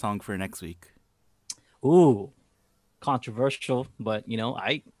redemption song for next week. Ooh, controversial, but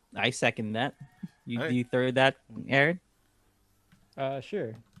I second that. Do you third that, Aaron?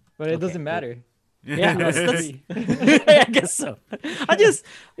 Sure, but it doesn't matter. Yeah, I guess so. I just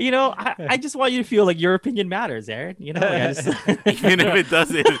want you to feel like your opinion matters, Aaron. Even if it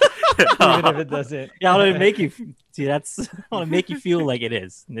doesn't. Even if it doesn't. Yeah, I want to make you see. I want to make you feel like it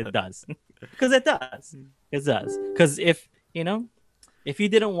is, and it does, because it does. It does. Because if you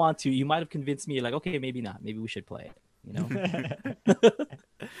didn't want to, you might have convinced me. Like, okay, maybe not. Maybe we should play it.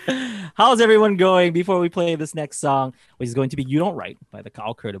 How's everyone going before we play this next song, which is going to be You Don't Write by the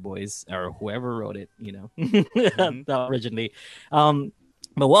Kyle Curtis Boys, or whoever wrote it, originally. But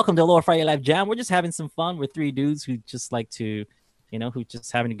welcome to Aloha Friday Live Jam. We're just having some fun. We're three dudes who just like to, who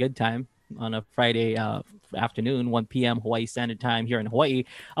just having a good time on a Friday afternoon, 1 p.m. Hawaii Standard Time here in Hawaii.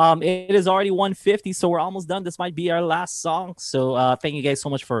 It is already 1:50, so we're almost done. This might be our last song. So thank you guys so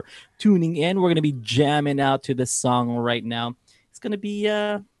much for tuning in. We're gonna be jamming out to this song right now. It's gonna be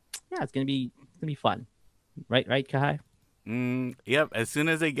it's gonna be fun, right, Kahai? Yep. As soon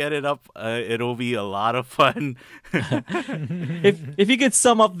as I get it up, it'll be a lot of fun. If you could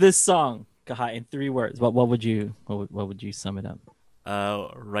sum up this song, Kahai, in 3 words, what would you sum it up?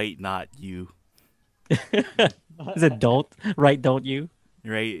 Right, not you. Is it don't you?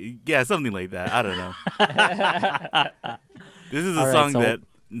 Right? Yeah, something like that. I don't know. This is a song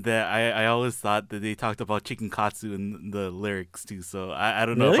that I always thought that they talked about chicken katsu in the lyrics too. So I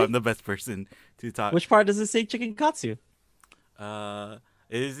don't know if I'm the best person to talk. Which part does it say chicken katsu? It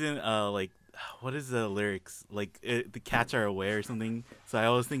isn't like, what is the lyrics? Like the cats are away or something. So I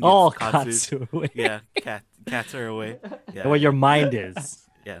always think it's katsu. Yeah, cats are away. Yeah. Where your mind is.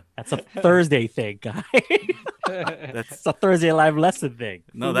 Yeah. That's a Thursday thing, guy. That's a Thursday live lesson thing.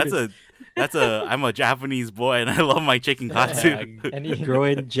 No, that's a I'm a Japanese boy and I love my chicken katsu. Any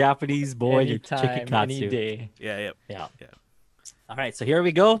growing Japanese boy, your chicken katsu. Any day. Yeah. All right, so here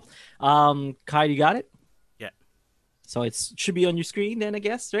we go. Kai, you got it? Yeah. So it should be on your screen then, I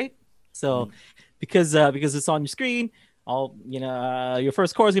guess, right? So because it's on your screen, your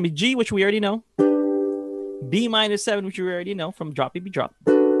first chord is gonna be G, which we already know. B minor 7, which we already know from Drop Baby Drop.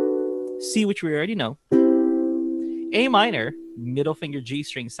 C, which we already know. A minor, middle finger G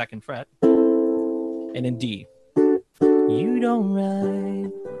string, 2nd fret. and then D. You don't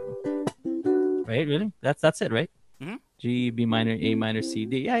ride. Right? Really? That's it, right? Mm-hmm. G, B minor, A minor, C,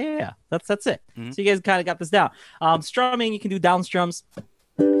 D. Yeah. That's it. Mm-hmm. So you guys kind of got this down. Strumming, you can do down strums.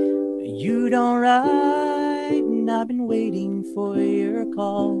 You don't ride, and I've been waiting for your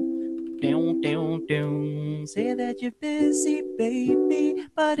call. Down. Say that you're busy, baby,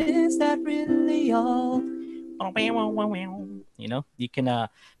 but is that really all? You know, you can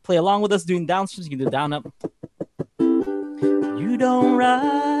play along with us doing down strums. You can do down up. You don't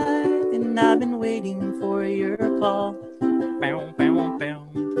ride, and I've been waiting for your call.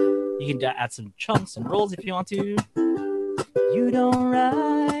 You can add some chunks and rolls if you want to. You don't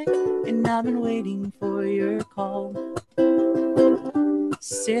ride, and I've been waiting for your call.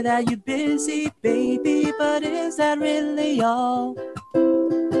 Say that you're busy, baby, but is that really all?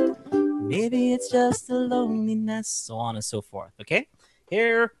 Maybe it's just the loneliness, so on and so forth. Okay,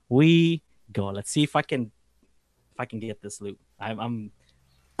 here we go. Let's see if I can get this loop. I'm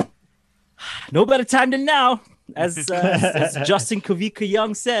no better time than now, as Justin Kavika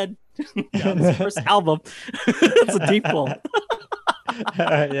Young said on his first album. That's a deep pull.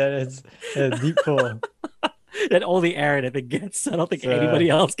 Yeah, it's a deep pull. That only Aaron, I think, gets. I don't think anybody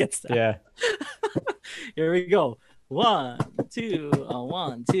else gets that. Yeah. Here we go. 1, 2,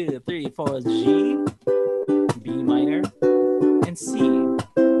 1, 2, 3, 4. G, B minor, and C.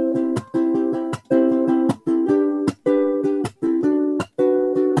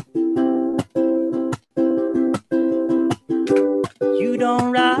 You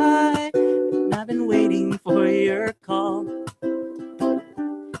don't ride, and I've been waiting for your call.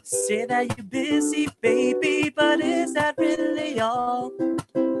 Say that you're busy, baby, but is that really all?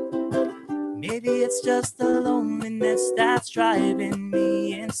 Maybe it's just the loneliness that's driving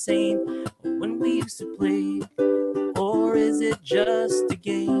me insane when we used to play, or is it just a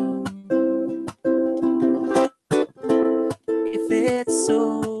game? If it's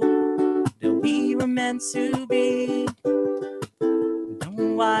so that we were meant to be,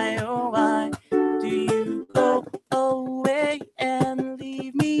 then why, oh why, do you go away and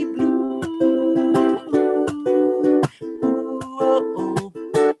leave me blue? Ooh, oh,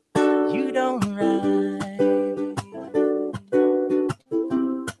 oh, you don't ride.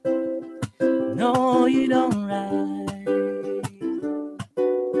 No, you don't ride.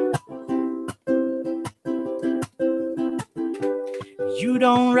 You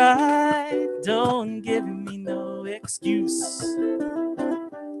don't ride, don't give me no excuse.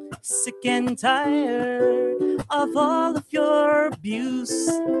 Sick and tired of all of your abuse.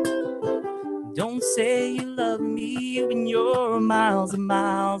 Don't say you love me when you're miles and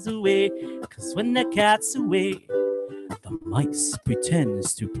miles away. 'Cause when the cat's away, the mice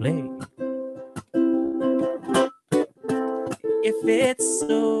pretends to play. If it's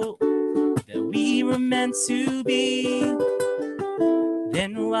so that we were meant to be,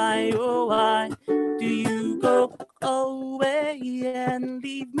 then why, oh why, do you go away and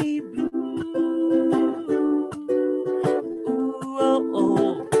leave me blue? Ooh, oh,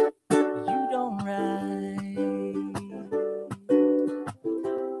 oh, you don't ride.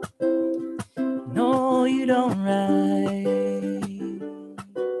 No, you don't ride.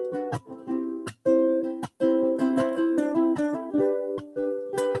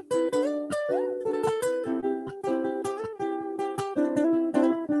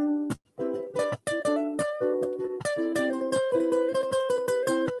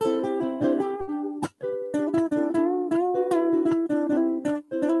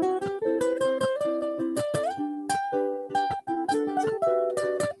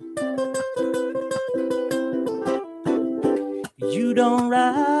 You don't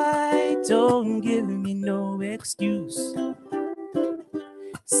ride, don't give me no excuse.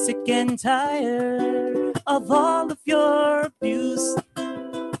 Sick and tired of all of your abuse.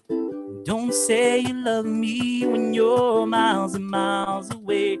 Don't say you love me when you're miles and miles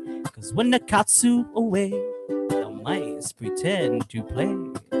away. 'Cause when the cat's away, the mice pretend to play.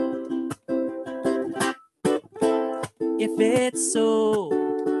 If it's so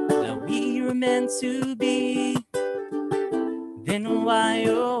that we were meant to be, then why,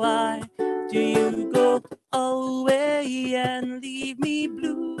 oh why, do you go away and leave me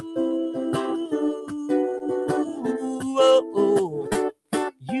blue? Oh, oh,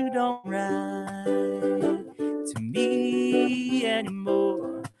 you don't write to me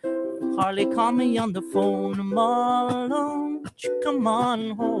anymore. Hardly call me on the phone. I'm all alone, but you come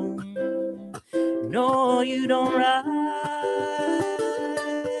on home. No, you don't write.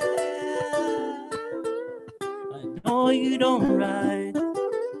 No, you don't ride.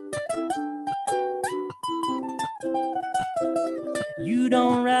 You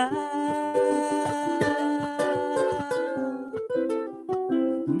don't ride.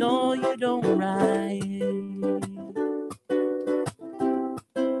 don't write.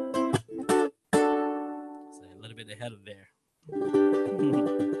 So a little bit ahead of there.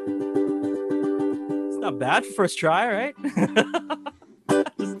 It's not bad for first try, right?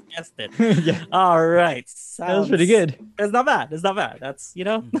 Just guessed it. Yeah. All right. That was pretty good. It's not bad. It's not bad. That's,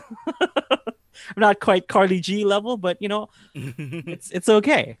 I'm not quite Carly G level, but it's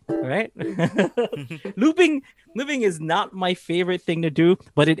okay, right? Looping is not my favorite thing to do,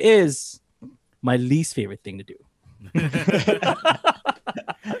 but it is my least favorite thing to do.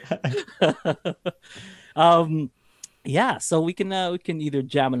 Yeah, so we can either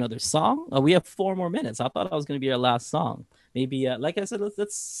jam another song. We have 4 more minutes. I thought that was going to be our last song. Maybe like I said,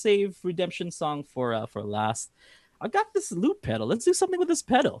 let's save Redemption song for last. I got this loop pedal. Let's do something with this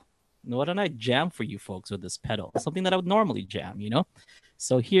pedal. Why don't I jam for you folks with this pedal? Something that I would normally jam,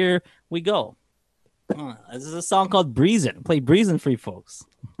 So here we go. This is a song called Breezin. Play Breezin for you folks.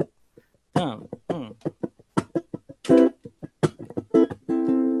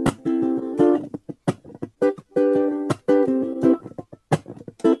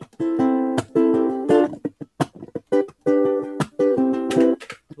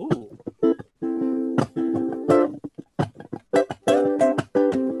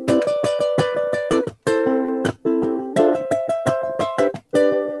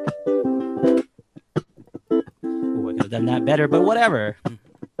 Done that better, but whatever.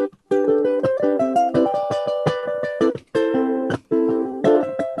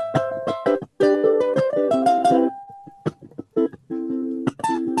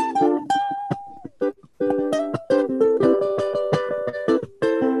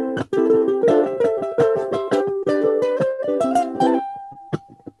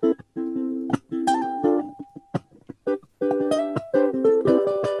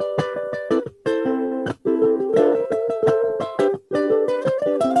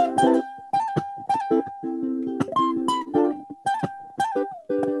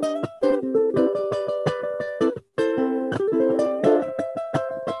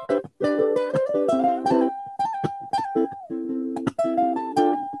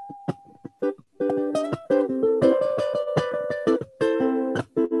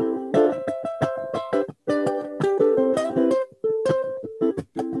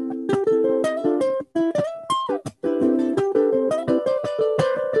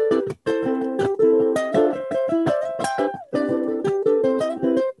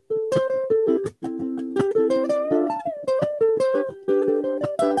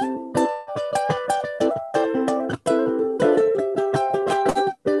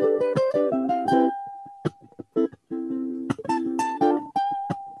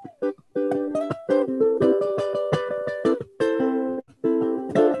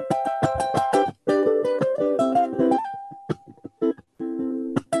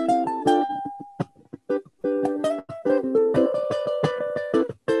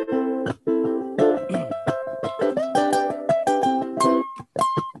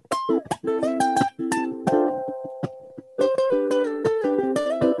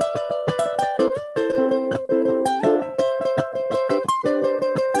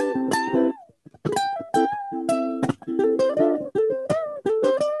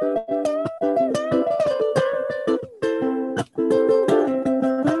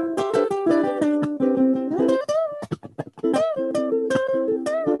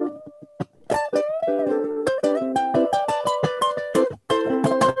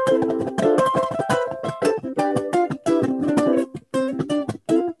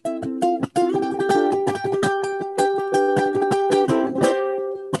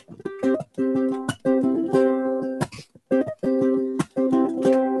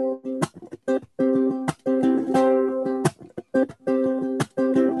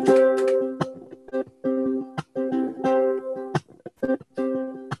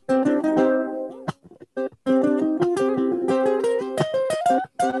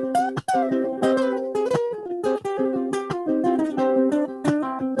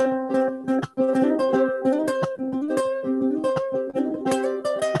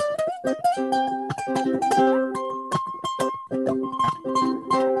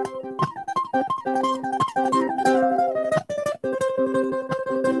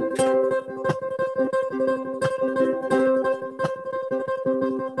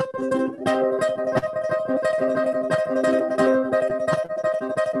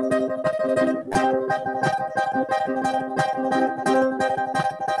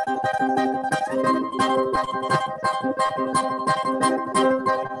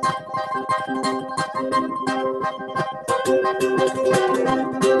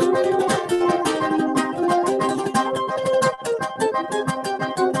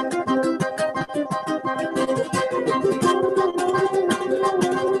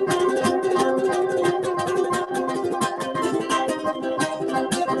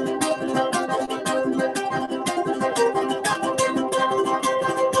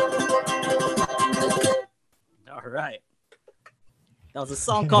 That was a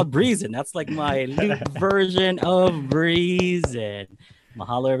song called Breezin. That's like my lute version of Breezin.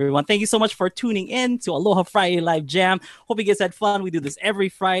 Mahalo, everyone. Thank you so much for tuning in to Aloha Friday Live Jam. Hope you guys had fun. We do this every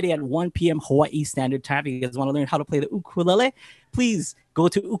Friday at 1 p.m. Hawaii Standard Time. If you guys want to learn how to play the ukulele, please go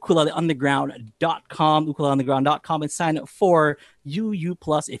to ukuleleunderground.com, ukuleleunderground.com, and sign up for UU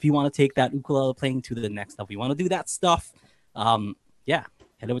Plus if you want to take that ukulele playing to the next level. If you want to do that stuff, head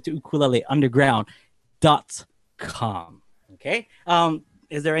over to ukuleleunderground.com. Okay.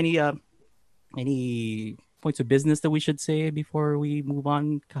 Is there any points of business that we should say before we move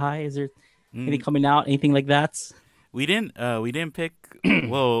on, Kai? Is there anything coming out, anything like that? We didn't pick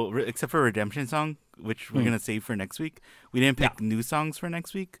well, except for Redemption Song, which we're gonna save for next week. We didn't pick new songs for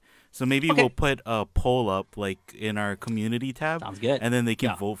next week, so maybe we'll put a poll up like in our community tab. Sounds good. And then they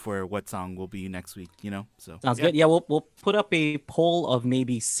can vote for what song will be next week. So sounds good. Yeah, we'll put up a poll of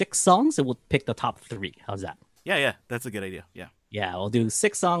maybe 6 songs, and we'll pick the top 3. How's that? Yeah, that's a good idea. Yeah, we'll do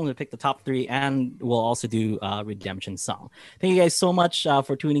 6 songs. We'll pick the top 3, and we'll also do Redemption Song. Thank you guys so much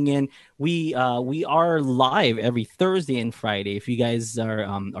for tuning in. We are live every Thursday and Friday. If you guys are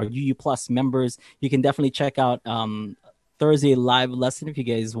UU Plus members, you can definitely check out Thursday live lesson if you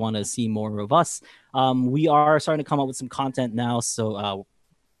guys want to see more of us. We are starting to come up with some content now, so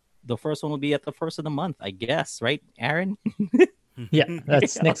the first one will be at the first of the month, I guess, right, Aaron? Yeah,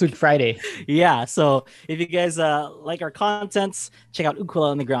 that's next week Friday. Yeah, so if you guys like our contents, check out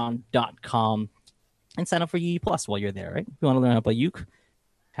ukuleleunderground.com and sign up for UU Plus while you're there, right? If you want to learn how to play uke,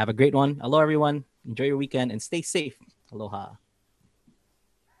 have a great one. Hello, everyone. Enjoy your weekend and stay safe. Aloha.